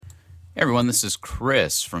Hey everyone, this is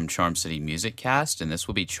Chris from Charm City Music Cast, and this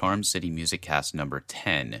will be Charm City Music Cast number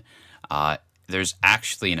 10. There's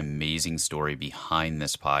actually an amazing story behind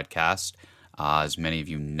this podcast. As many of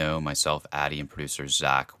you know, myself, Addie, and producer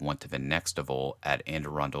Zach went to the Nextival at Anne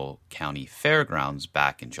Arundel County Fairgrounds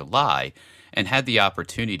back in July and had the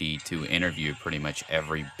opportunity to interview pretty much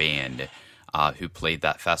every band who played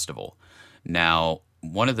that festival. Now,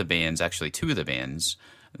 one of the bands, actually two of the bands,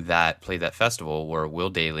 that played that festival were Will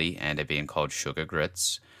Dailey and a band called Suga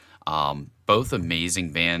Gritz. Both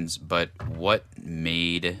amazing bands, but what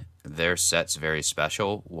made their sets very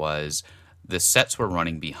special was the sets were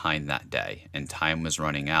running behind that day, and time was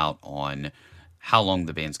running out on how long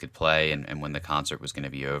the bands could play and when the concert was going to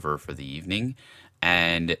be over for the evening.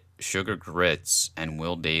 And Suga Gritz and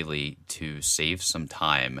Will Dailey, to save some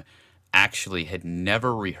time, actually had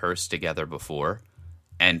never rehearsed together before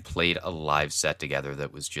and played a live set together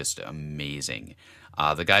that was just amazing.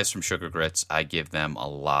 The guys from Suga Gritz, I give them a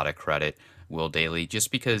lot of credit. Will Dailey,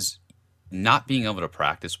 just because not being able to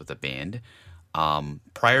practice with a band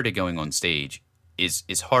prior to going on stage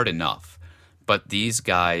is hard enough. But these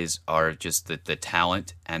guys are just the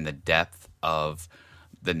talent and the depth of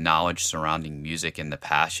the knowledge surrounding music and the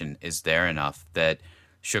passion is there enough that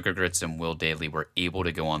Suga Gritz and Will Dailey were able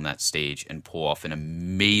to go on that stage and pull off an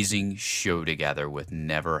amazing show together with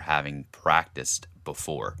never having practiced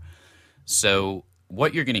before. So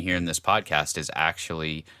what you're going to hear in this podcast is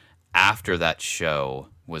actually after that show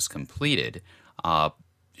was completed, Suga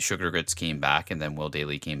Gritz came back and then Will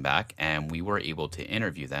Dailey came back and we were able to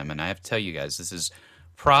interview them. And I have to tell you guys, this is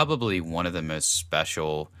probably one of the most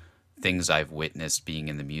special things I've witnessed being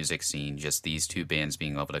in the music scene, just these two bands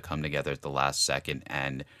being able to come together at the last second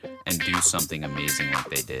and do something amazing like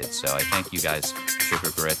they did. So I thank you guys,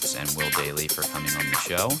 Suga Gritz and Will Dailey, for coming on the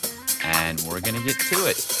show. And we're going to get to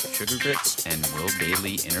it. Suga Gritz and Will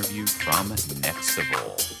Dailey interview from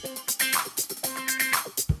Nextival.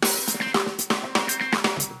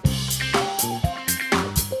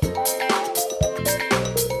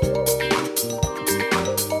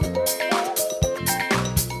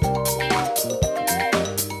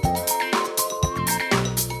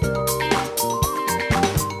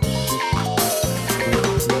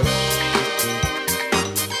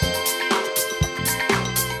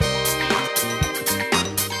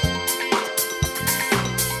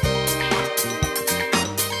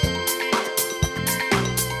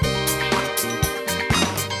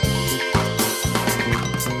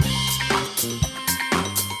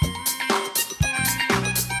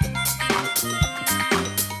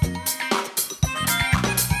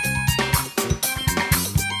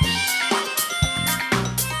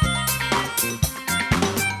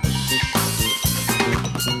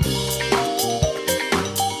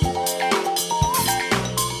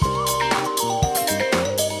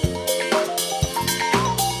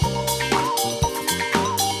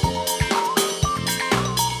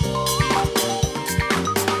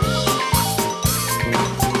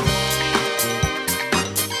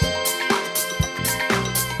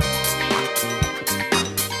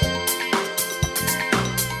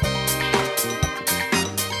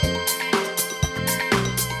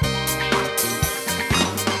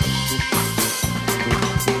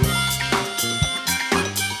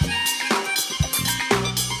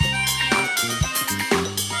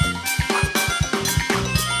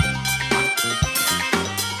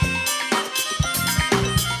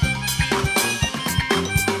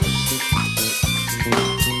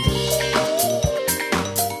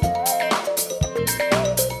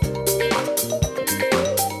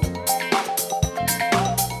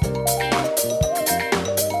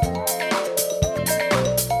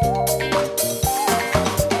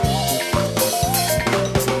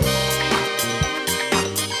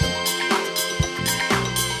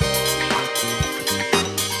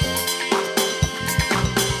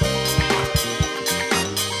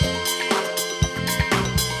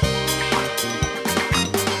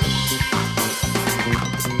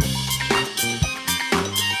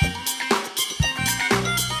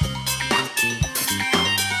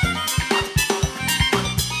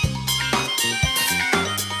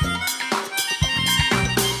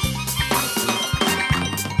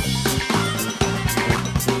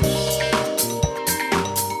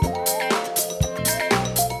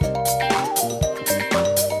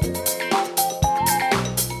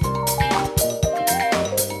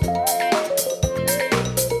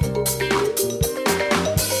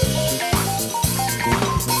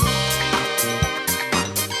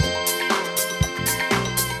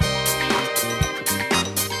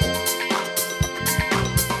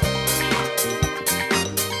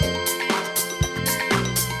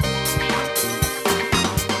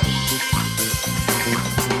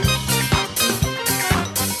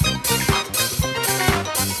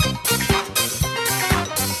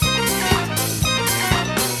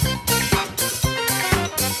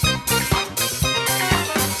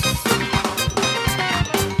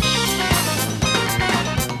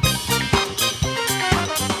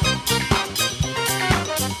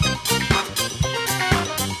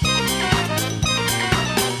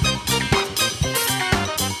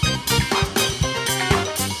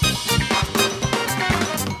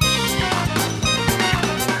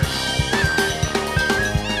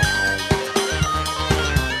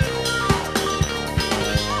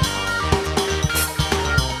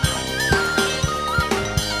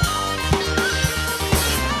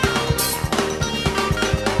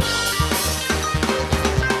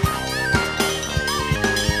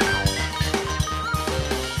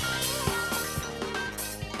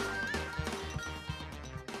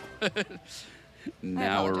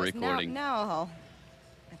 we're recording. No,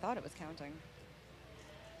 I thought it was counting.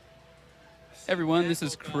 Everyone, this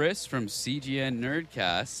is Chris from CGN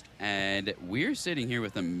Nerdcast, and we're sitting here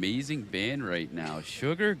with an amazing band right now,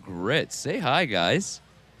 Suga Gritz. Say hi, guys.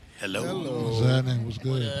 Hello. What's happening? What's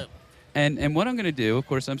good? What up? And what I'm going to do, of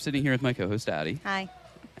course, I'm sitting here with my co-host, Addie. Hi.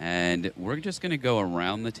 And we're just going to go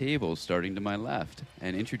around the table, starting to my left,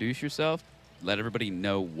 and introduce yourself, let everybody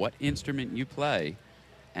know what instrument you play,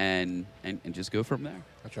 and just go from there.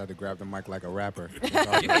 I tried to grab the mic like a rapper. You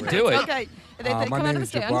can do it. Okay. They My come out name of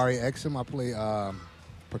is the stand. Jabari Exum. I play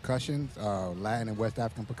percussion, Latin and West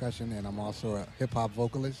African percussion, and I'm also a hip-hop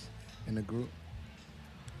vocalist in the group.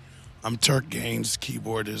 I'm Turk Gaines,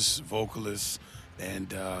 keyboardist, vocalist,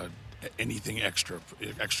 and anything extra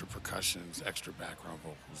percussions, extra background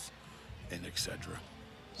vocals, and etc.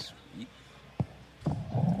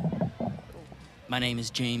 My name is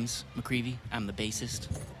James McCreevy. I'm the bassist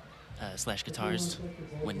slash guitarist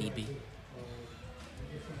when need be.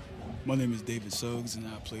 My name is David Suggs, and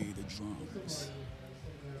I play the drums.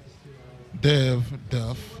 Dev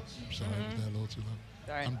Duff. Sorry, was that a little too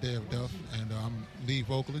loud? Right. I'm Dev Duff, and I'm lead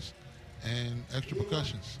vocalist and extra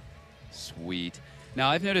percussions. Sweet. Now,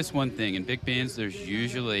 I've noticed one thing. In big bands, there's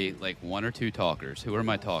usually like one or two talkers. Who are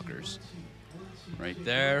my talkers? Right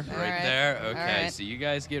there, All right right. there. All Okay, right. so you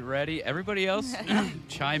guys get ready. Everybody else,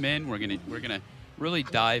 chime in. We're gonna really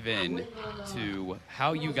dive in to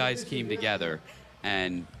how you guys came together.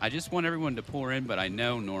 And I just want everyone to pour in, but I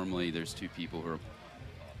know normally there's two people who are.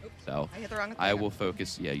 So I hit the wrong I button. will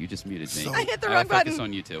focus. Yeah, you just muted me. So- I hit the I'll wrong focus button.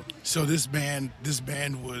 on you two. So this band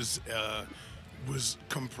was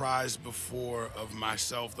comprised before of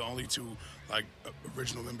myself. The only two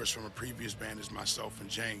original members from a previous band is myself and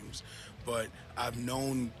James. But I've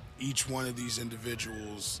known each one of these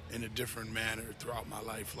individuals in a different manner throughout my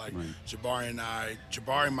life. Like Right.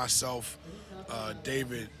 Jabari, myself,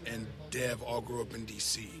 David, and Dev all grew up in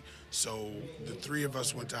D.C. So the three of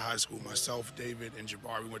us went to high school. Myself, David, and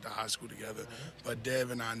Jabari went to high school together. But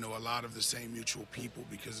Dev and I know a lot of the same mutual people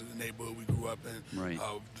because of the neighborhood we grew up in. Right.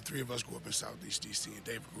 The three of us grew up in Southeast D.C. and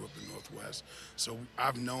David grew up in Northwest. So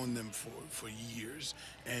I've known them for years.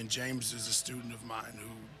 And James is a student of mine who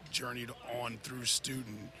journeyed on through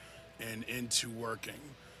student and into working.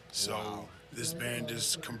 So this band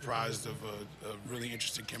is comprised of a really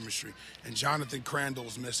interesting chemistry. And Jonathan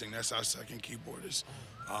Crandall's missing. That's our second keyboardist.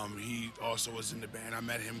 He also was in the band. I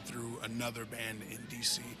met him through another band in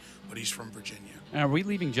D.C., but he's from Virginia. Are we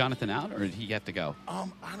leaving Jonathan out, or did he have to go? I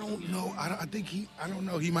don't know. I don't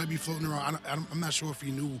know. He might be floating around. I'm not sure if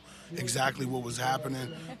he knew exactly what was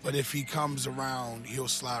happening, but if he comes around, he'll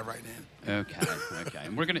slide right in. Okay.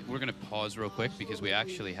 And we're gonna pause real quick because we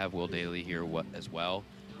actually have Will Dailey here as well.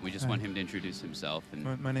 We just want him to introduce himself.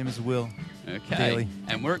 And My name is Will. okay. Dailey.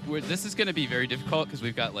 And we're this is going to be very difficult because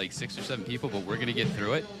we've got like 6 or 7 people, but we're going to get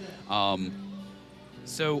through it.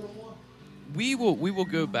 So we will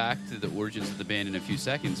go back to the origins of the band in a few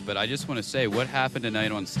seconds. But I just want to say what happened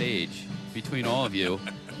tonight on stage between all of you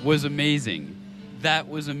was amazing. That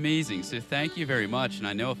was amazing. So thank you very much. And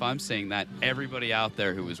I know if I'm saying that, everybody out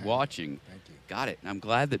there who was watching got it. And I'm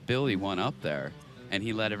glad that Billy went up there and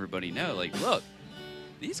he let everybody know, like, look,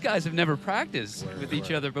 these guys have never practiced with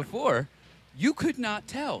each other before. You could not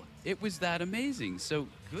tell. It was that amazing. So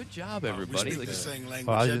good job, everybody. We speak Like, the same language.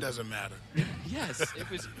 Well, That doesn't matter. yes, it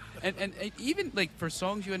was. And even like for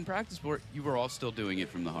songs you hadn't practiced for, you were all still doing it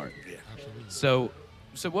from the heart. Yeah. So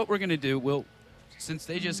what we're gonna do, since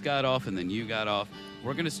they just got off and then you got off,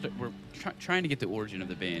 we're gonna start. We're trying to get the origin of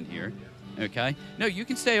the band here. Okay. No, you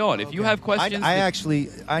can stay on if you have questions.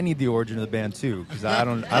 I need the origin of the band too because I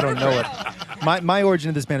don't know it. My origin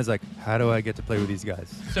of this band is like, how do I get to play with these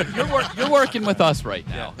guys? So you're working with us right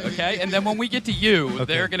now, okay? And then when we get to you,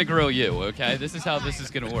 they're gonna grill you, okay? This is how this is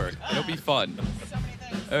gonna work. It'll be fun.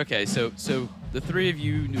 Okay, so the three of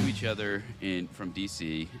you knew each other from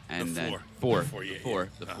DC, and The then four.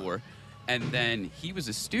 four. And then he was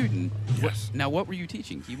a student. Yes. Now, what were you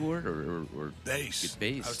teaching? Keyboard or Bass.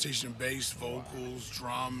 Bass. I was teaching bass, vocals,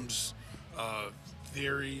 drums,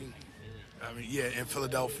 theory. I mean, yeah, in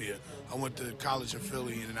Philadelphia. I went to college in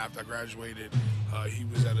Philly, and then after I graduated, he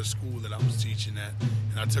was at a school that I was teaching at,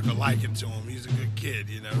 and I took a liking to him. He's a good kid,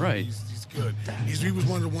 you know. Right. He's good. He was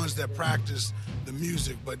one of the ones that practiced the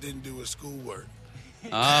music but didn't do his schoolwork.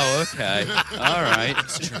 Oh, okay. All right.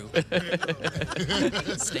 It's true.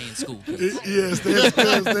 Stay in school. Yes,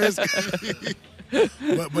 there's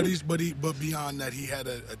but beyond that, he had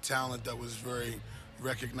a talent that was very,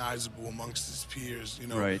 recognizable amongst his peers. You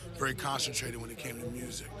know, Right. very concentrated when it came to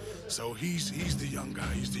music. So he's the young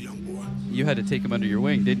guy. He's the young boy. You had to take him under your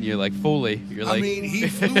wing, didn't you? Like fully. You're like, I mean, he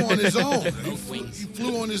flew on his own. He Wings.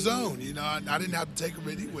 flew on his own. You know, I didn't have to take him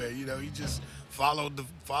anywhere. You know, he just followed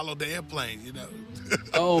the airplane. You know.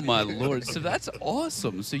 oh my lord! So that's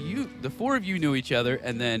awesome. So the four of you knew each other,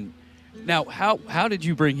 and then now how did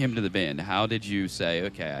you bring him to the band? How did you say,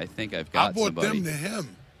 okay, I think I've got I brought somebody? them to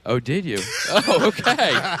him. Oh, did you? Oh,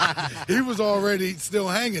 okay. He was already still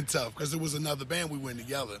hanging tough because it was another band we went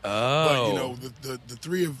together. Oh. But you know,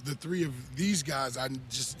 the three of these guys I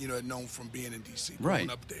just had known from being in DC, growing Right.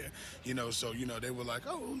 up there. You know, so they were like,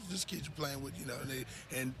 oh, who's this kid you're playing with? You know,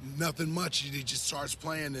 and nothing much. He just starts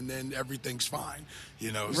playing, and then everything's fine.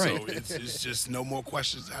 You know, Right. so it's just no more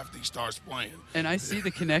questions after he starts playing. And I see the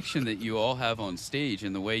connection that you all have on stage,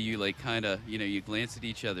 and the way you like kind of you glance at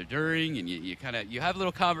each other during, and you kind of have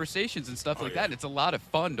little conversations and stuff like that. And it's a lot of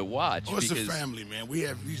fun to watch. Oh, it's because, a family, man. We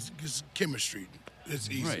have this chemistry. It's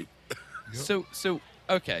easy. Right. So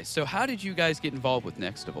okay. So how did you guys get involved with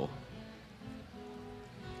Nextival?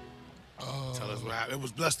 Tell us what happened. It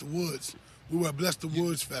was Bless the Woods. We were at Bless the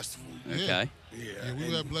Woods Festival. Okay. Yeah,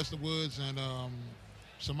 we were at Bless the Woods, and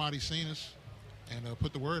somebody seen us and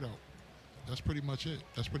put the word out. That's pretty much it.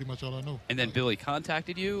 That's pretty much all I know. And then Billy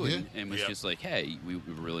contacted you and was Yeah. just like, hey, we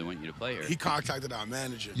really want you to play here. He contacted our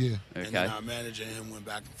manager. Yeah. And Okay. then our manager and him went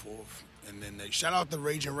back and forth. And then they shout out to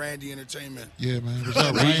Raging Randy Entertainment. Yeah, man. What's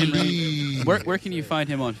up, Raging Randy? Where can you find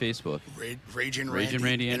him on Facebook? Raging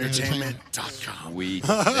Randy Entertainment.com.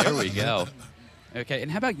 There we go. Okay,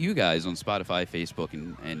 and how about you guys on Spotify, Facebook,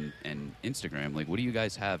 and Instagram? Like, what do you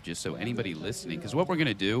guys have just so anybody listening? Because what we're going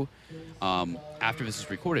to do after this is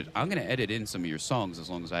recorded, I'm going to edit in some of your songs as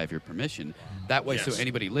long as I have your permission. That way, so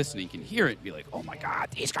anybody listening can hear it and be like, oh, my God,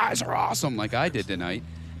 these guys are awesome, like I did tonight,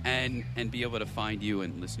 and be able to find you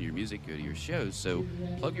and listen to your music, go to your shows. So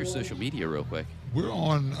plug your social media real quick. We're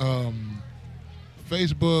on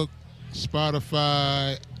Facebook,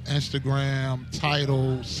 Spotify, Instagram,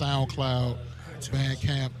 Tidal, SoundCloud,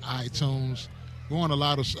 Bandcamp, iTunes. We're on a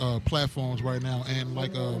lot of platforms right now, and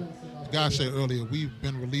like the guy said earlier, we've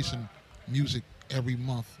been releasing music every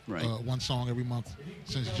month, Right. One song every month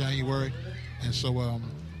since January, and so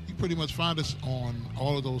you pretty much find us on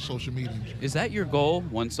all of those social mediums. Is that your goal,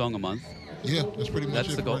 one song a month? Yeah, that's pretty much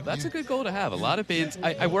That's it. the goal. right? That's Yeah. a good goal to have. A lot of bands,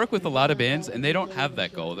 I work with a lot of bands, and they don't have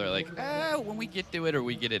that goal. They're like, when we get to it or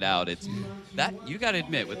we get it out, it's that you got to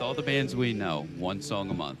admit, with all the bands we know, one song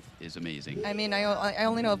a month is amazing. I mean, I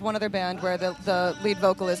only know of one other band where the lead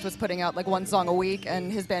vocalist was putting out like one song a week,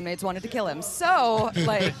 and his bandmates wanted to kill him. So,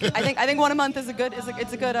 like, I think one a month is a good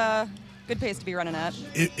good pace to be running at.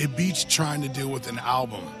 It beats trying to deal with an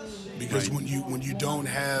album because when you don't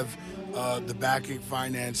have the backing,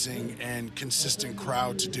 financing, and consistent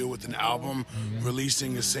crowd to deal with an album,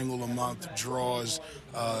 releasing a single a month draws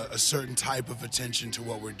a certain type of attention to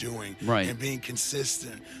what we're doing. Right. And being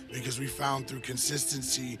consistent, because we found through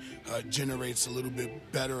consistency generates a little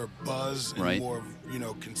bit better buzz and Right. more,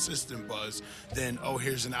 consistent buzz than,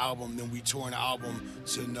 here's an album, then we tour an album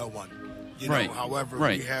to no one. Right. However,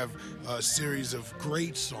 Right. we have a series of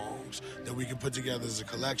great songs that we can put together as a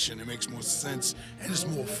collection. It makes more sense and it's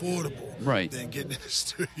more affordable Right. than getting in the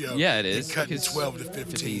studio. Yeah, it is, And cutting because 12 to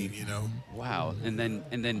 15, Wow. And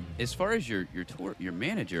then as far as your tour, your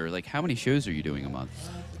manager, like how many shows are you doing a month?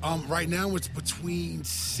 Right now it's between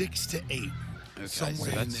 6 to 8. Okay,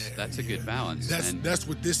 Somewhere so in there. that's a good balance. And- That's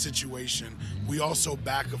with this situation. We also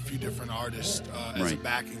back a few different artists as a Right.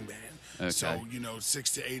 backing band. Okay. So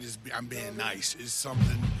 6 to 8 is I'm being nice. It's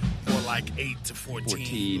something more like 8 to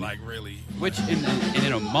 14. Like really. Which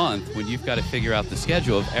in a month, when you've got to figure out the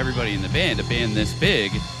schedule of everybody in the band, a band this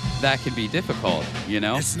big, that can be difficult.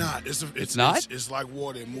 It's not. It's not? It's like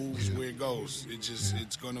water. It moves where it goes.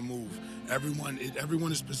 It's gonna move. Everyone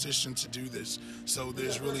is positioned to do this. So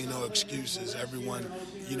there's really no excuses. Everyone,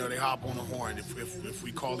 they hop on the horn. If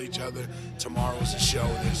we call each other, tomorrow's a show.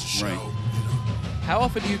 There's a show. Right. How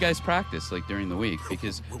often do you guys practice, like during the week?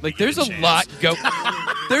 Because we there's get a a lot chance.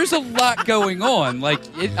 there's a lot going on. Like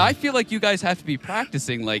I feel like you guys have to be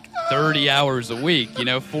practicing like 30 hours a week,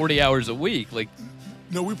 40 hours a week. Like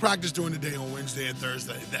No, we practice during the day on Wednesday and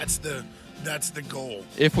Thursday. That's the goal.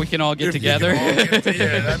 if we can all get If we together. can all get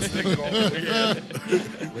that's the goal.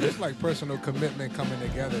 Yeah. But it's like personal commitment coming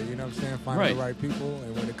together, you know what I'm saying? Finding Right. the right people,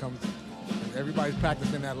 and when it comes everybody's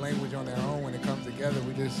practicing that language on their own. When it comes together,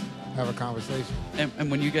 we just have a conversation. And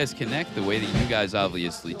when you guys connect the way that you guys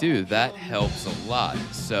obviously do, that helps a lot.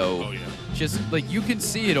 So just like you can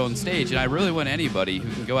see it on stage, and I really want anybody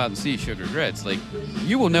who can go out and see Sugar Gritz, like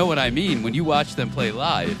you will know what I mean when you watch them play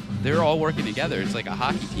live. They're all working together. It's like a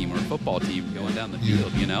hockey team or a football team going down the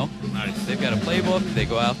field, you know? Nice. They've got a playbook, they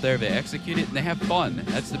go out there, they execute it, and they have fun.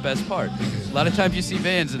 That's the best part. A lot of times you see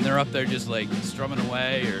bands and they're up there just like strumming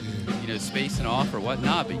away or, you know, spacing off or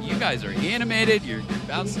whatnot, but you guys are animated, you're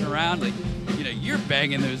bouncing around, like, you know, you're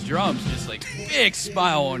banging those drums, just like big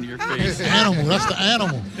smile on your face. Animal, that's the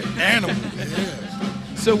animal. Animal, yeah.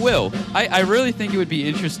 So, Will, I really think it would be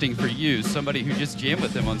interesting for you, somebody who just jammed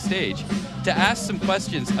with them on stage, to ask some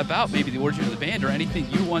questions about maybe the origin of the band or anything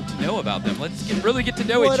you want to know about them. Let's really get to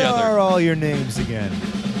know each other. What are all your names again?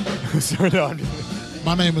 Sorry, no, I'm just...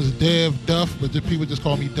 My name is Dev Duff, but people just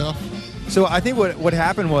call me Duff. So I think what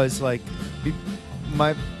happened was, like,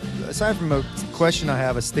 aside from a question I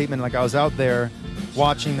have, a statement, like I was out there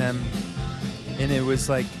watching them, and it was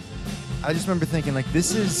like, I just remember thinking, like,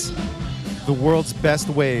 this is the world's best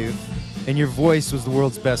wave, and your voice was the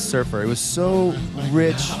world's best surfer. It was so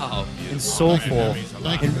rich and soulful,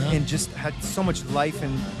 and just had so much life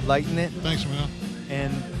and light in it. Thanks, man.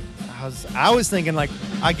 And I was thinking, like,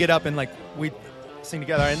 I get up and, like, we sing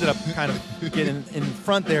together. I ended up kind of getting in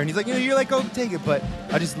front there, and he's like, you know, you're like, go take it. But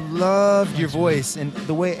I just loved your voice, and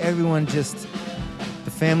the way everyone just,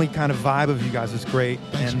 the family kind of vibe of you guys was great.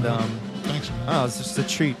 Thanks, and man. Thanks, man. Oh, it was just a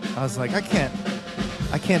treat. I was like, I can't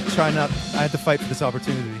try not. I had to fight for this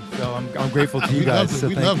opportunity, so I'm grateful to you guys. So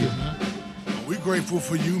we thank love you. it, man. We're grateful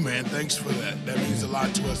for you, man. Thanks for that. That means a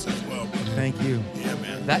lot to us as well. Thank you. Yeah,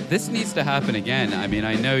 man. This needs to happen again. I mean,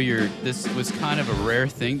 I know this was kind of a rare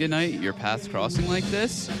thing tonight, your paths crossing like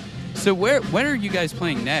this. So when are you guys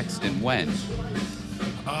playing next and when?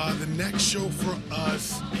 The next show for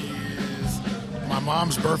us is my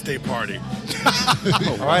mom's birthday party.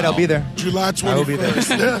 All right, I'll be there. July 21st. I will be there. Is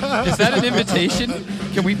that an invitation?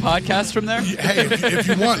 Can we podcast from there? Hey, if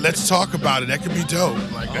you want, let's talk about it. That could be dope.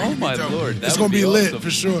 Like, that Oh could be my dope. Lord, that It's would gonna be be lit awesome.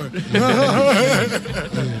 for sure.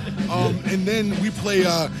 And then we play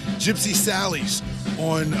Gypsy Sally's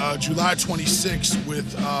on July 26th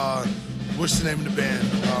with what's the name of the band?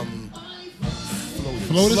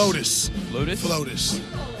 Flotus? Flotus.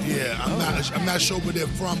 Yeah, I'm not sure where they're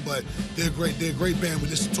from, but they're great. They're a great band. We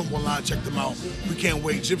listen to them online. Check them out. We can't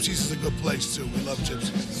wait. Gypsies is a good place too. We love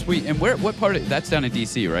Gypsies. Sweet. And what part of that's down in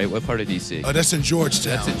D.C., right? What part of D.C.? That's in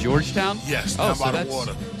Georgetown. That's in Georgetown? Yes. Oh, Down so by the that's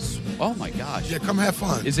water. Oh my gosh. Yeah, come have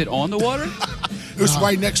fun. Is it on the water? It was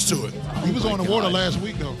right next to it. He was on the water last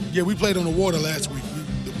week, though. Yeah, we played on the water last week.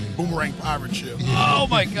 The Boomerang Pirate Ship. Oh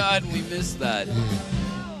my God, we missed that.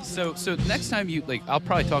 So next time I'll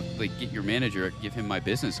probably get your manager, give him my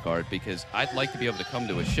business card, because I'd like to be able to come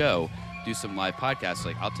to a show, do some live podcasts.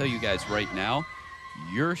 Like, I'll tell you guys right now,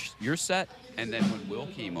 your set, and then when Will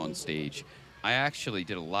came on stage, I actually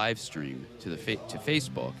did a live stream to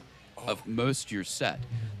Facebook of most of your set.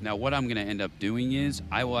 Now, what I'm going to end up doing is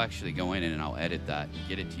I will actually go in and I'll edit that and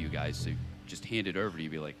get it to you guys. So just hand it over to you,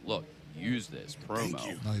 be like, look, use this promo. Thank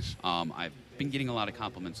you. Nice. I've been getting a lot of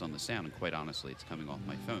compliments on the sound, and quite honestly, it's coming off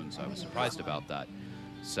my phone, so I was surprised about that.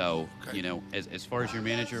 So, you know, as far as your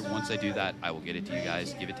manager, once I do that, I will get it to you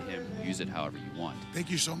guys, give it to him, use it however you want.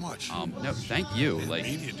 Thank you so much. No, thank you. Like,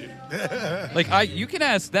 Media dude. you can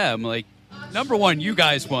ask them. Like, number one, you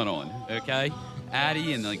guys went on, okay?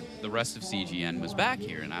 Addie and the rest of CGN was back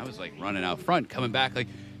here, and I was like running out front, coming back like,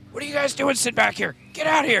 what are you guys doing? Sit back here. Get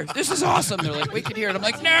out of here. This is awesome. They're like, we can hear it. I'm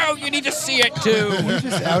like, no, you need to see it too. You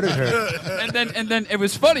just outed her. And then it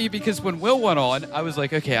was funny because when Will went on, I was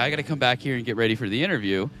like, okay, I got to come back here and get ready for the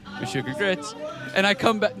interview with Sugar Gritz. And I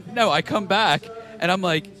come back, and I'm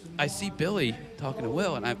like, I see Billy talking to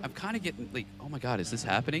Will, and I'm kind of getting like, oh my God, is this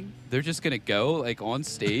happening? They're just gonna go like on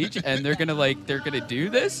stage, and they're gonna do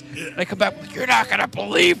this. And I come back, you're not gonna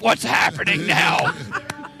believe what's happening now.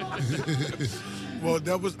 Well,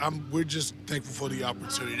 we're just thankful for the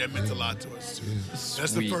opportunity. That meant a lot to us too.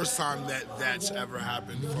 That's the first time that's ever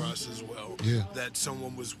happened for us as well. Yeah. That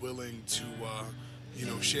someone was willing to,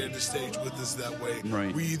 share the stage with us that way.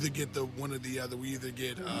 Right. We either get the one or the other. We either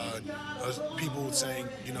get people saying,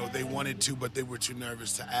 they wanted to, but they were too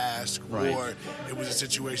nervous to ask, Right. or it was a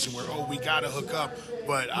situation where, we gotta hook up,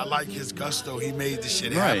 but I like his gusto. He made the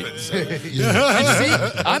shit Right. happen. So. And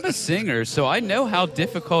see, I'm a singer, so I know how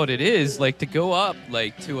difficult it is, like, to go up,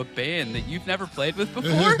 like, to a band that you've never played with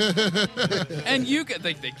before. And you get,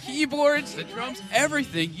 like, the keyboards, the drums,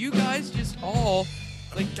 everything. You guys just all,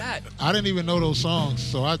 like that. I didn't even know those songs,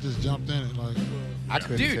 so I just jumped in and I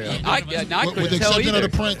couldn't Dude, tell. I With couldn't the tell exception either.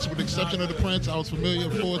 of the Prince, I was familiar,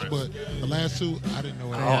 of course, but the last two, I didn't know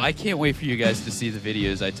what Oh, I can't wait for you guys to see the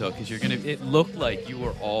videos I took because it looked like you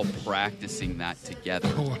were all practicing that together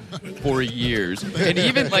for years. And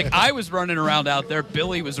even like I was running around out there,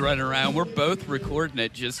 Billy was running around. We're both recording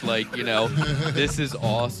it just like, this is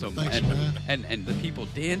awesome. Thanks, and the people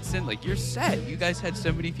dancing, like your set. You guys had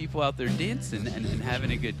so many people out there dancing and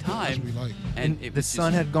having a good time. That's what we like. And The it was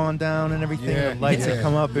sun had gone down and everything. Yeah, the lights had yeah,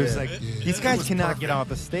 come up. It was yeah. like, these guys cannot get off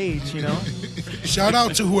the stage, Shout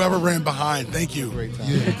out to whoever ran behind. Thank you. Great time.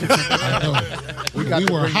 Yeah, I know. We We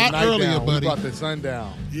to were bring the hot night earlier, down. buddy. We brought the sun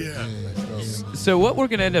down. Yeah. So what we're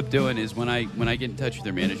gonna end up doing is when I get in touch with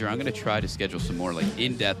their manager, I'm gonna try to schedule some more like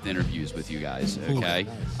in-depth interviews with you guys. Okay,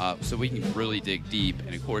 so we can really dig deep.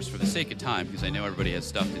 And of course, for the sake of time, because I know everybody has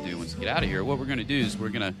stuff to do once you get out of here, what we're gonna do is we're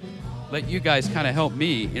gonna let you guys kind of help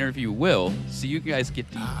me interview Will, so you guys get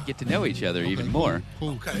to know each other even more.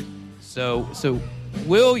 Okay. So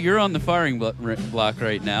Will, you're on the firing block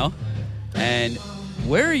right now, and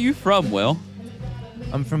where are you from, Will?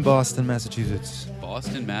 I'm from Boston, Massachusetts.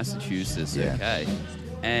 Boston, Massachusetts. Yeah. Okay,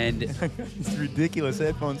 and These ridiculous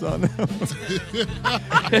headphones on now.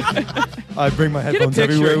 I bring my Get a headphones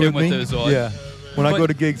picture everywhere of him with me. with those on. Yeah. When I But- go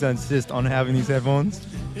to gigs, I insist on having these headphones.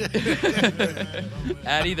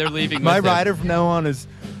 Addie, they're leaving. My with him. rider from now on is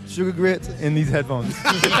Sugar Gritz in these headphones.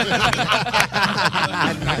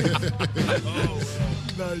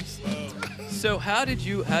 Nice. So how did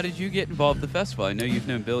you get involved with the festival? I know you've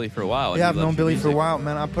known Billy for a while. and Yeah, you I've loved known your Billy for a music. while,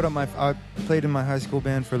 man. I played in my high school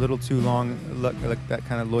band for a little too long, like that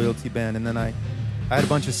kind of loyalty band, and then I had a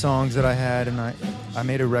bunch of songs that I had, and I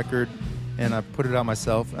made a record, and I put it out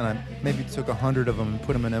myself, and I maybe took 100 of them and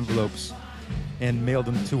put them in envelopes, and mailed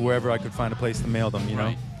them to wherever I could find a place to mail them, you know.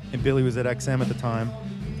 Right. And Billy was at XM at the time,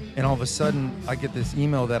 and all of a sudden I get this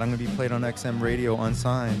email that I'm going to be played on XM radio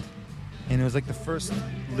unsigned. And it was like the first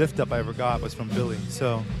lift up I ever got was from Billy.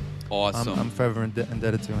 So Awesome. I'm forever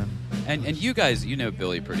indebted to him. And you guys, you know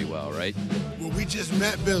Billy pretty well, right? Well, we just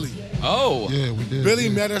met Billy. Oh. Yeah, we did. Billy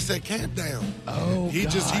yeah. met us at Camp Down. Oh, He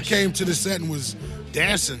gosh. came to the set and was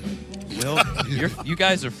dancing. Will, you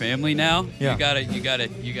guys are family now. Yeah. You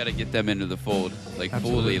gotta get them into the fold, like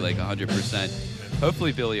Absolutely. fully, like 100%.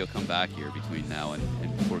 Hopefully Billy will come back here between now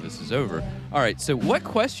and before this is over. All right. So what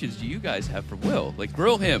questions do you guys have for Will? Like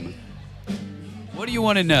grill him. What do you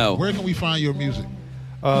want to know? Where can we find your music?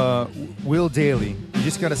 Will Dailey. You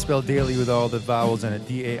just got to spell Dailey with all the vowels in it.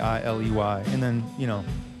 Dailey. And then,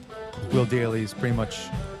 Will Dailey is pretty much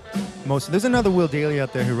most. There's another Will Dailey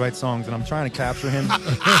out there who writes songs, and I'm trying to capture him.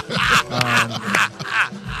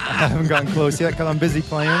 I haven't gotten close yet because I'm busy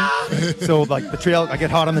playing. So, like, the trail, I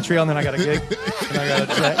get hot on the trail, and then I got a gig, and I got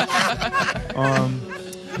a set.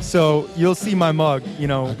 So you'll see my mug,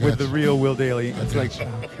 with the real Will Dailey. It's like,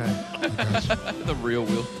 okay. The real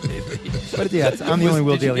Will Dailey. But yeah, I'm the only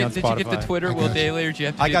Will Dailey on Spotify. Did you get the Twitter Will Dailey, or did you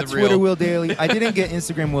have to I do got the real? Twitter Will Dailey. I didn't get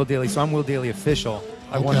Instagram Will Dailey, so I'm Will Dailey official.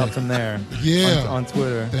 I one-upped him there. Yeah. On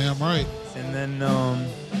Twitter. Damn right. And then,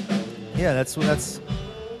 that's.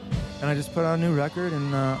 And I just put out a new record,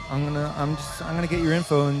 and I'm gonna get your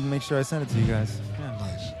info and make sure I send it to you guys. Yeah.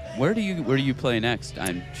 Nice. Where do you play next?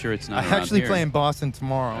 I'm sure it's not. I around actually here. play in Boston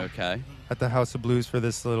tomorrow. Okay. At the House of Blues for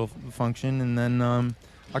this little function, and then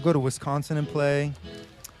I go to Wisconsin and play,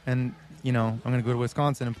 and I'm gonna go to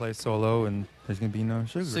Wisconsin and play solo, and there's gonna be no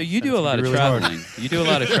sugar. So you And do it's a lot gonna of be really hard. traveling. You do a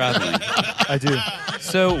lot of traveling. I do.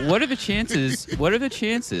 So what are the chances? What are the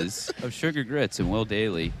chances of Sugar Gritz and Will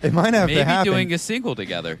Dailey It might have maybe to happen. doing a single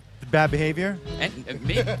together? Bad Behavior. And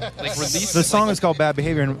maybe like release The song is called Bad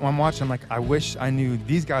Behavior, and I'm watching. I'm like, I wish I knew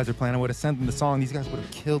these guys are playing. I would have sent them the song. These guys would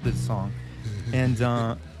have killed this song. And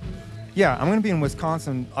yeah, I'm gonna be in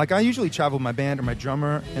Wisconsin. Like, I usually travel with my band or my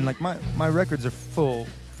drummer, and like my records are full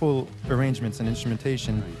arrangements and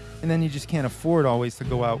instrumentation. And then you just can't afford always to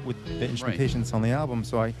go out with the instrumentation that's on the album.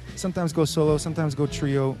 So I sometimes go solo, sometimes go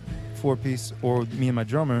trio, 4-piece, or me and my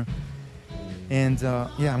drummer. And yeah,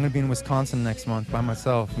 I'm gonna be in Wisconsin next month by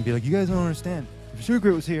myself and be like, you guys don't understand. If Sugar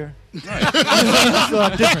Grit was here, it's a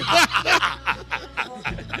lot different.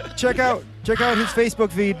 Check out his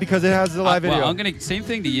Facebook feed because it has the live video. Well, I'm gonna same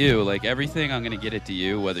thing to you. Like everything, I'm gonna get it to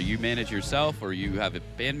you. Whether you manage yourself or you have a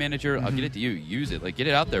band manager, I'll get it to you. Use it, like get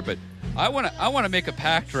it out there. But I wanna make a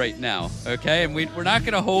pact right now, okay? And we're not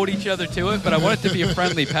gonna hold each other to it, but I want it to be a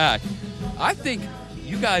friendly pact. I think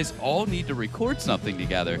you guys all need to record something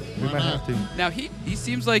together. We might have to. Now he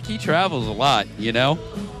seems like he travels a lot,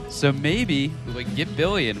 So maybe like get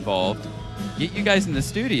Billy involved, get you guys in the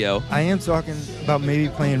studio. I am talking about maybe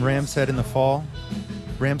playing Ram's Head in the fall.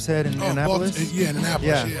 Ram's Head in Annapolis? Yeah, in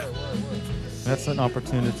Annapolis, yeah. That's an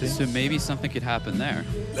opportunity. So maybe something could happen there.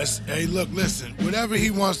 Hey, look, listen. Whatever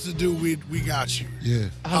he wants to do, we got you. Yeah.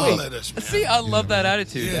 Holler at us, man. See, I love that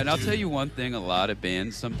attitude. Yeah, and I'll dude. tell you one thing, a lot of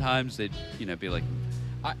bands sometimes they'd, be like,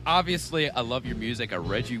 obviously I love your music. I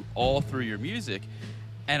read you all through your music.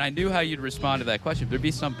 And I knew how you'd respond to that question. There'd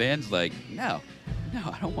be some bands like, no,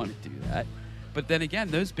 I don't want to do that. But then again,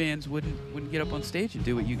 those bands wouldn't get up on stage and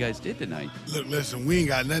do what you guys did tonight. Look, listen, we ain't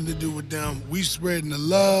got nothing to do with them. We spreading the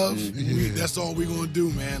love. That's all we gonna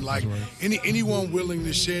do, man. Like anyone willing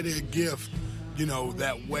to share their gift,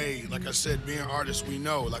 that way. Like I said, being artists, we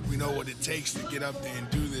know what it takes to get up there and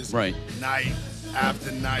do this night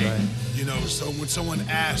after night. Right. So when someone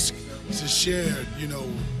asks to share,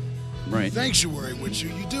 sanctuary with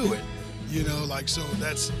you, you do it. So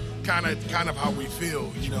that's kind of how we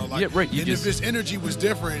feel, If his energy was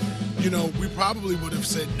different, we probably would have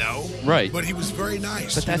said no. Right. But he was very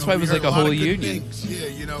nice. But that's why it was like a whole union.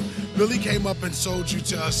 Yeah, Billy came up and sold you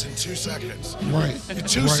to us in 2 seconds. Right. In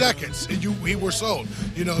 2 seconds, and we were sold.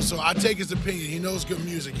 So I take his opinion. He knows good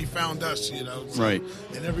music. He found us, So, right.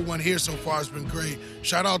 And everyone here so far has been great.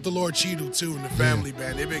 Shout out to Lord Cheadle, too, and the family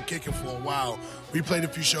band. They've been kicking for a while. We played a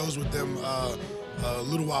few shows with them a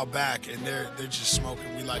little while back, and they're just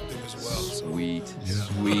smoking. We like them as well. So. Sweet.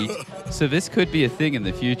 So this could be a thing in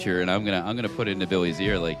the future, and I'm gonna put it into Billy's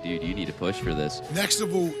ear, like, dude, you need to push for this.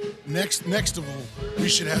 Nextival, we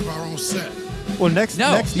should have our own set. Well,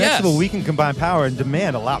 Nextival, we can combine power and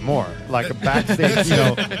demand a lot more, like a backstage,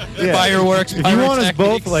 fireworks. If you want us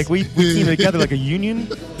both, like we team together like a union.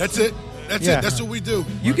 That's it. That's it. That's what we do.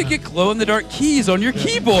 You could get glow-in-the-dark keys on your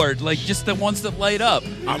keyboard, like just the ones that light up.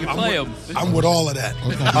 You can play them. I'm with all of that.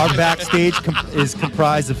 Our backstage is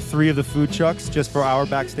comprised of 3 of the food trucks, just for our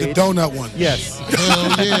backstage. The donut one. Yes.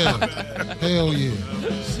 Hell yeah.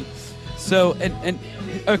 So,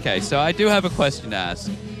 okay, so I do have a question to ask.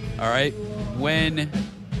 All right, when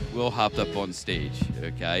Will hopped up on stage,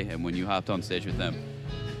 okay, and when you hopped on stage with them,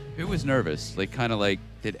 who was nervous? Like, kind of like,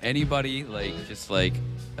 did anybody, did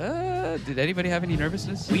anybody have any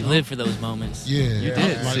nervousness? We live for those moments. Yeah. You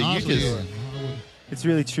did. Like, So you honestly, just... It's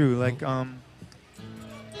really true. Like,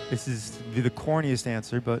 this is the corniest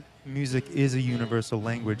answer, but music is a universal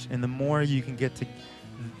language. And the more you can get to...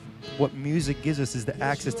 What music gives us is the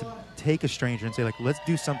access to take a stranger and say, like, let's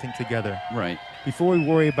do something together. Right. Before we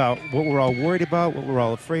worry about what we're all worried about, what we're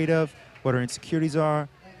all afraid of, what our insecurities are,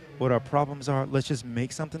 what our problems are, let's just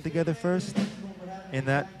make something together first. And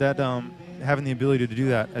that having the ability to do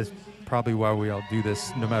that is probably why we all do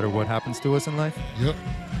this, no matter what happens to us in life. Yep.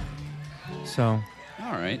 So.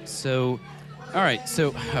 All right. So,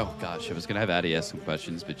 oh gosh, I was gonna have Addie ask some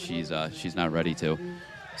questions, but she's not ready to.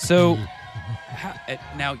 So,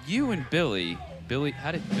 now you and Billy,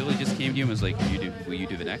 how did Billy just came to you and was like, will you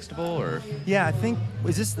do the Nextival, or? Yeah, I think,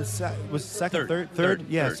 was this was second, third?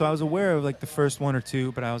 Yeah, third. so I was aware of like the first 1 or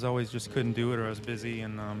 2, but I was always just couldn't do it, or I was busy,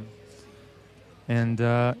 and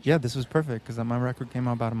this was perfect because my record came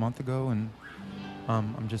out about a month ago, and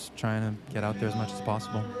I'm just trying to get out there as much as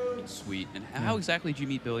possible. Sweet. And how exactly did you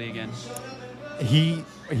meet Billy again? He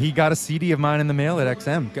got a CD of mine in the mail at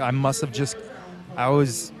XM. I must have just, I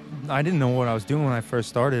didn't know what I was doing when I first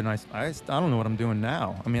started, and I don't know what I'm doing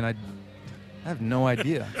now. I mean, I have no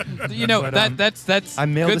idea. But, that's I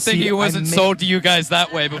mailed good a thing CD. he wasn't sold to you guys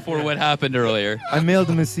that way before what happened earlier. I mailed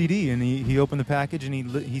him a CD, and he opened the package, and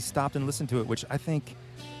he stopped and listened to it, which I think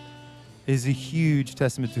is a huge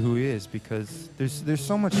testament to who he is, because there's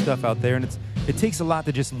so much stuff out there, and it takes a lot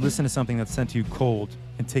to just listen to something that's sent to you cold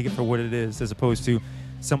and take it for what it is, as opposed to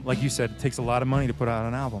like you said, it takes a lot of money to put out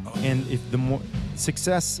an album. And if the more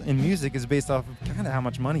success in music is based off of kind of how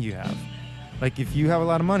much money you have. Like, if you have a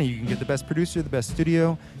lot of money, you can get the best producer, the best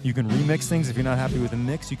studio, you can remix things. If you're not happy with the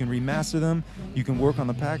mix, you can remaster them, you can work on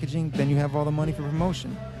the packaging, then you have all the money for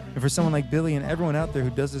promotion. And for someone like Billy and everyone out there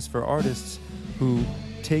who does this for artists, who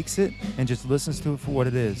takes it and just listens to it for what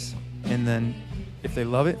it is, and then if they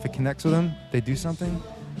love it, if it connects with them, they do something,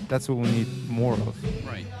 that's what we need more of.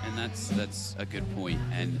 Right, and that's a good point.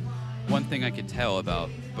 And one thing I could tell about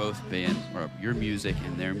both bands, or your music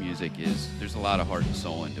and their music, is there's a lot of heart and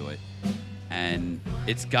soul into it. And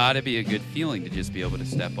it's got to be a good feeling to just be able to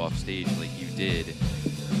step off stage like you did.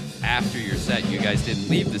 After your set, you guys didn't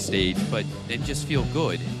leave the stage, but it just feel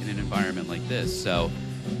good in an environment like this. So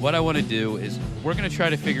what I want to do is we're going to try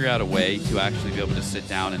to figure out a way to actually be able to sit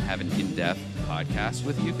down and have an in-depth podcast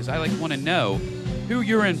with you, because I want to know who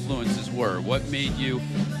your influences were, what made you.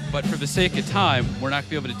 But for the sake of time, we're not going to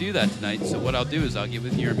be able to do that tonight. So what I'll do is I'll get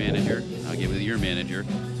with your manager,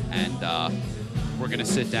 and we're going to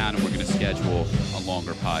sit down and we're going to schedule a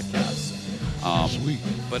longer podcast. Sweet.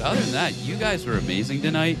 But other than that, you guys were amazing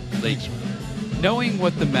tonight. Like, knowing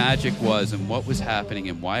what the magic was and what was happening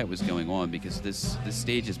and why it was going on, because this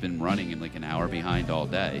stage has been running in like an hour behind all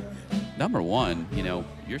day. Number one, you know,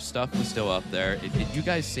 your stuff was still up there. You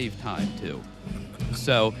guys saved time too.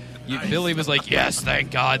 So Billy was like, yes,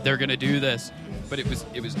 thank God they're gonna do this. But it was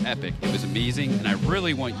epic. It was amazing, and I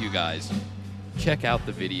really want you guys check out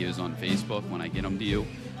the videos on Facebook when I get them to you,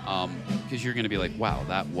 because you're gonna be like, wow,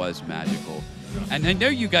 that was magical. And I know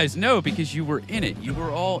you guys know because you were in it. You were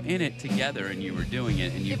all in it together, and you were doing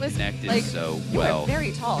it, and you connected like, so you well. were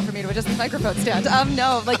very tall for me to adjust the microphone stand.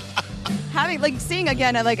 No, like seeing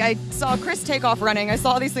again, I saw Chris take off running. I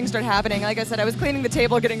saw these things start happening. Like I said, I was cleaning the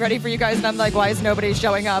table, getting ready for you guys, and I'm like, why is nobody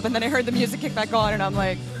showing up? And then I heard the music kick back on, and I'm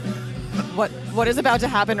like, what is about to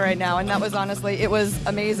happen right now? And that was honestly, it was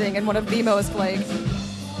amazing, and one of the most like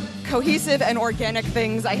cohesive and organic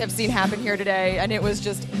things I have seen happen here today, and it was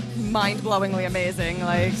just mind-blowingly amazing.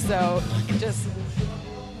 Like, so just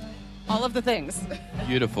all of the things.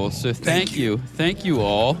 Beautiful. So thank you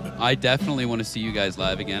all. I definitely want to see you guys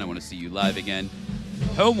live again. I want to see you live again.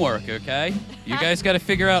 Homework, okay? You guys got to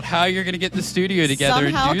figure out how you're going to get the studio together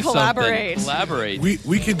Somehow and do collaborate. something. Collaborate.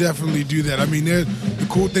 We can definitely do that. I mean, the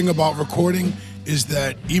cool thing about recording is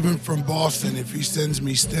that even from Boston, if he sends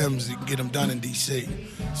me stems, he can get them done in D.C.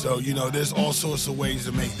 So, you know, there's all sorts of ways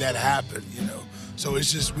to make that happen, you know. So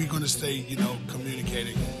it's just we're going to stay, you know,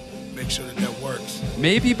 communicating and make sure that works.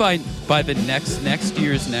 Maybe by the next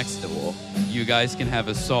year's Nextival, you guys can have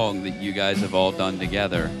a song that you guys have all done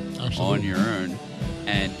together on your own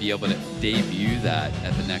and be able to debut that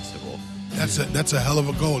at the Nextival. That's a hell of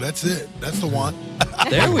a goal. That's it. That's the one.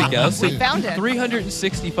 There we go. So we found it.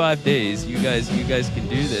 365 days, you guys can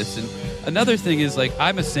do this. And another thing is, like,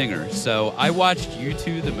 I'm a singer, so I watched you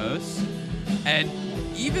two the most. And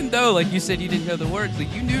even though, like you said, you didn't know the words,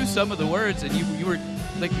 like you knew some of the words, and you were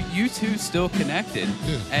like, you two still connected,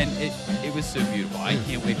 and it was so beautiful. I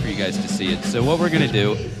can't wait for you guys to see it. So what we're gonna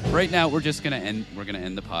do right now, we're gonna end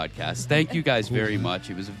the podcast. Thank you guys very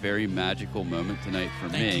much. It was a very magical moment tonight for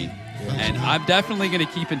me, and I'm definitely gonna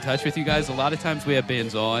keep in touch with you guys. A lot of times we have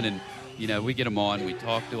bands on, and you know, we get them on, we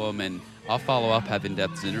talk to them, and I'll follow up, have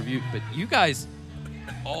in-depth interview. But you guys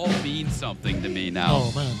all mean something to me now.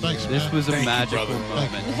 Oh man, thanks, man. This was a magical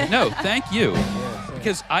moment. No, thank you.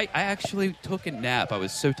 Because I actually took a nap. I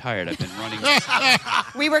was so tired. I've been running.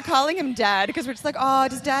 We were calling him Dad because we're just like, oh,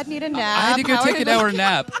 does Dad need a nap? I had to go take an hour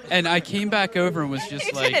nap, and I came back over and was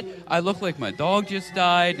just like, I looked like my dog just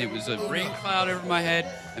died. It was a rain cloud over my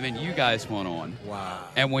head, and then you guys went on. Wow.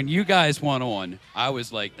 And when you guys went on, I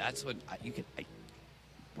was like, that's what I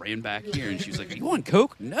ran back here, and she was like, are you on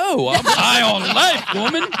coke? No, I'm high on life,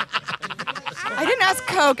 woman. I didn't ask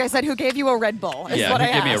Coke. I said, who gave you a Red Bull? Is Yeah, what who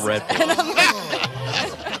I gave me a asked. Red Bull? And I'm like,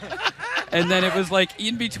 And then it was like,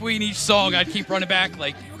 in between each song, I'd keep running back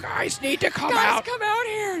like, you guys need to come out. come out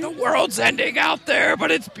here. The world's ending out there,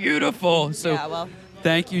 but it's beautiful. So Yeah, well.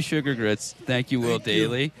 thank you, Sugar Gritz. Thank you, Will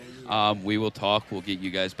Dailey. We will talk. We'll get you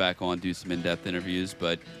guys back on, do some in-depth interviews.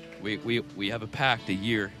 But we have a pact, a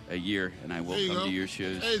year, and I will come to your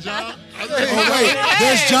shows. Hey, John. Oh, wait.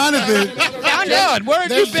 There's Jonathan. John, where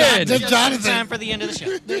have you been? There's Jonathan. Time for the end of the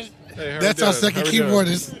show. That's our second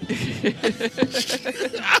keyboardist.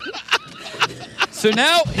 So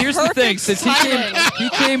now, here's the thing. Since he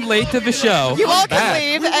came late to the show. You all can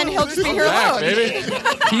leave, and he'll just be here alone.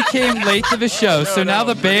 He came late to the show, so now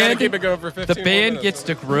the band keep it going for 15 more minutes. gets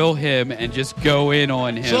to grill him and just go in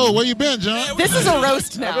on him. So, where you been, John? This is a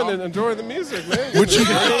roast I've now. been enjoying the music, man.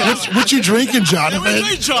 What you drinking, Jonathan? What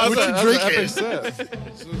you drinking?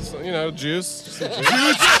 So, you know, juice. Gotta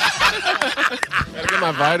get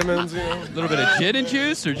my vitamins, you know. A little bit of gin and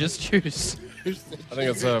juice or just juice? I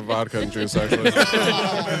think it's vodka and juice, actually.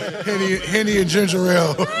 Henny and ginger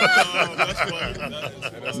ale.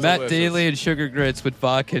 Matt Dailey and Sugar Grits with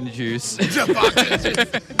vodka and juice.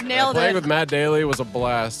 Nailed Playing it. with Matt Dailey was a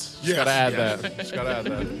blast. Just Yes, gotta add yes. that. Just gotta add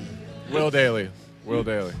that. Will Dailey.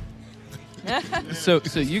 So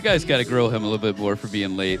you guys got to grill him a little bit more for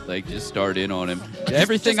being late. Like, just start in on him.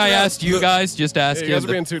 Everything I asked you guys, just ask Hey, you him. guys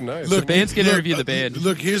are being too nice. The band's gonna interview the band.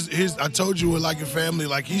 Look, here's. I told you we're like a family.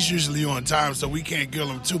 Like, he's usually on time, so we can't grill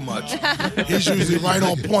him too much. He's usually right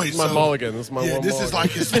on point. This is my so, mulligan. This is my one this is mulligan. like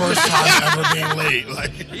his first time ever being late. Like,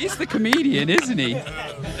 He's the comedian, isn't he?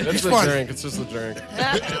 It's the funny. drink. It's just the drink.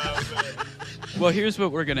 Well, here's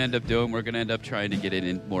what we're going to end up doing. We're going to end up trying to get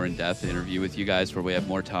in more in-depth interview with you guys where we have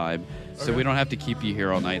more time, so we don't have to keep you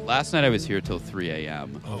here all night. Last night I was here till 3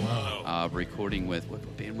 a.m. Oh, wow. Recording with,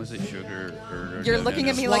 what band was it, Sugar? You're looking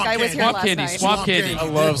at me like I was here Swamp last Candy, night. Swamp Candy. I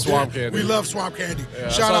love Swamp Candy. We love Swamp Candy. Yeah,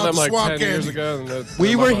 Shout I saw out them to like Swamp 10 Candy. years ago. And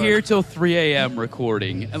We were here till 3 a.m.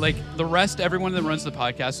 recording, and like the rest, everyone that runs the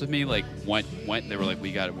podcast with me, like went. They were like,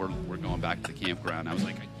 "We got it. We're going back to the campground." I was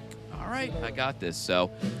like, "All right, I got this." So,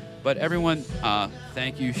 but everyone,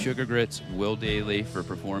 thank you, Sugar Gritz, Will Dailey, for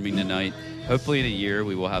performing tonight. Hopefully, in a year,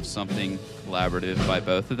 we will have something collaborative by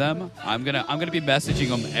both of them. I'm gonna be messaging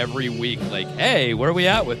them every week, like, "Hey, where are we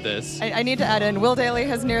at with this?" I need to add in, Will Dailey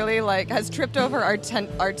has nearly has tripped over our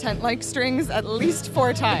tent like strings at least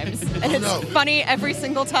 4 times, and it's funny every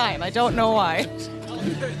single time. I don't know why.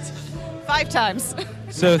 5 times.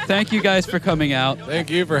 So thank you guys for coming out. Thank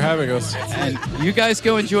you for having us. And you guys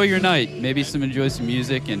go enjoy your night. Maybe enjoy some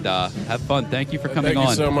music and have fun. Thank you for coming on.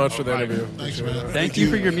 Thank you so much for the interview. Thanks, man. Thank you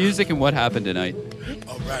for your music and what happened tonight.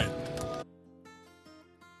 All right.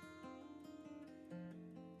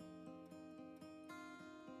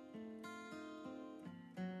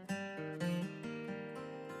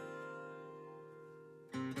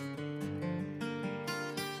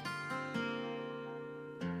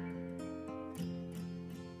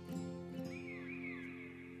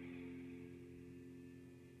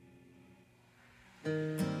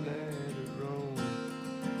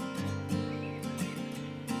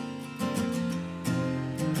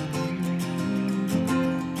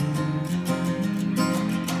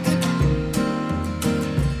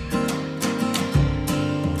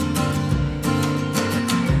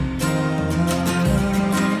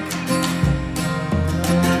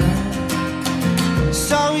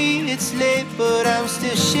 Sorry it's late, but I'm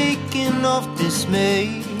still shaking off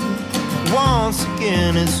dismay. Once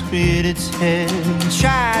again it's reared its head and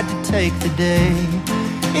tried to take the day.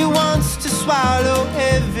 It wants to swallow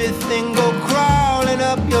everything, go crawling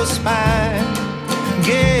up your spine,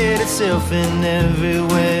 get itself in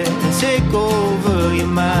everywhere and take over your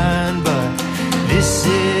mind. But this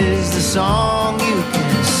is the song you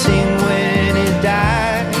can sing when it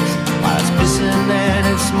dies, while it's pissing and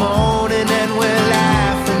it's moaning and we're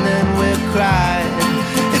laughing and we're crying.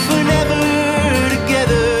 If we're never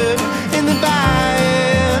together in the by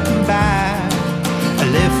and by, I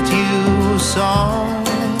left you a song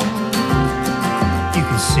you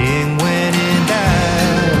can sing when it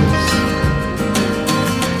dies.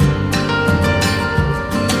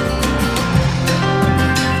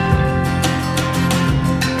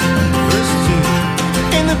 Verse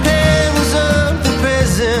 2. In the perils of the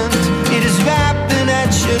present, it is rapping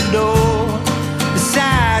at your door. The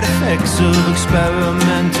side effects of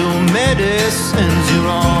experimental medicines you're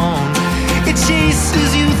on. It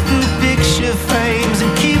chases you through picture frames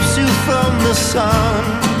and keeps you from the sun,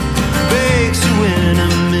 breaks you in a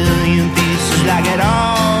million pieces like it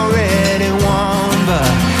already won.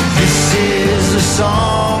 But this is a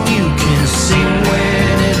song you can sing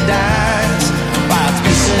when it dies, while it's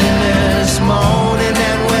pissing and it's moaning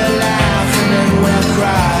and we're laughing and we're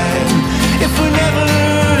crying. If we're never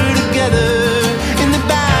together in the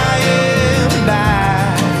by and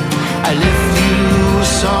by, I left you a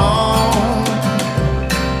song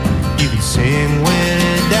you can sing when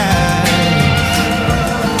it dies.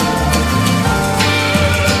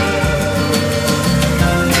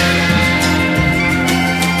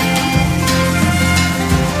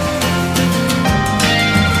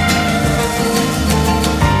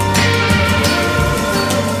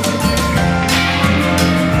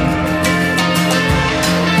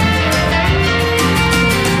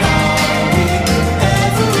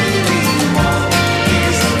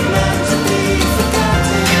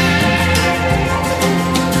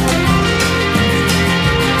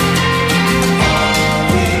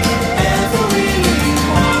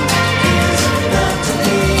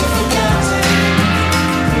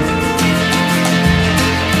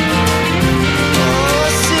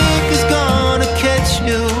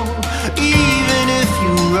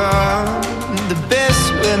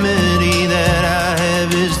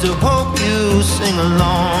 Sing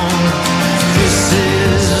along. This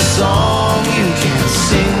is a song you can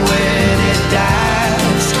sing when it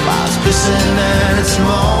dies, while it's pissing and it's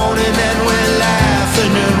moaning and we're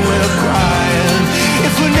laughing and we're crying.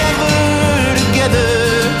 If we're never together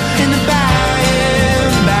in the by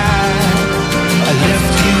and by, I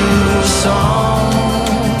left you a song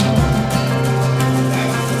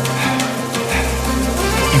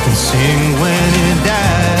you can sing when it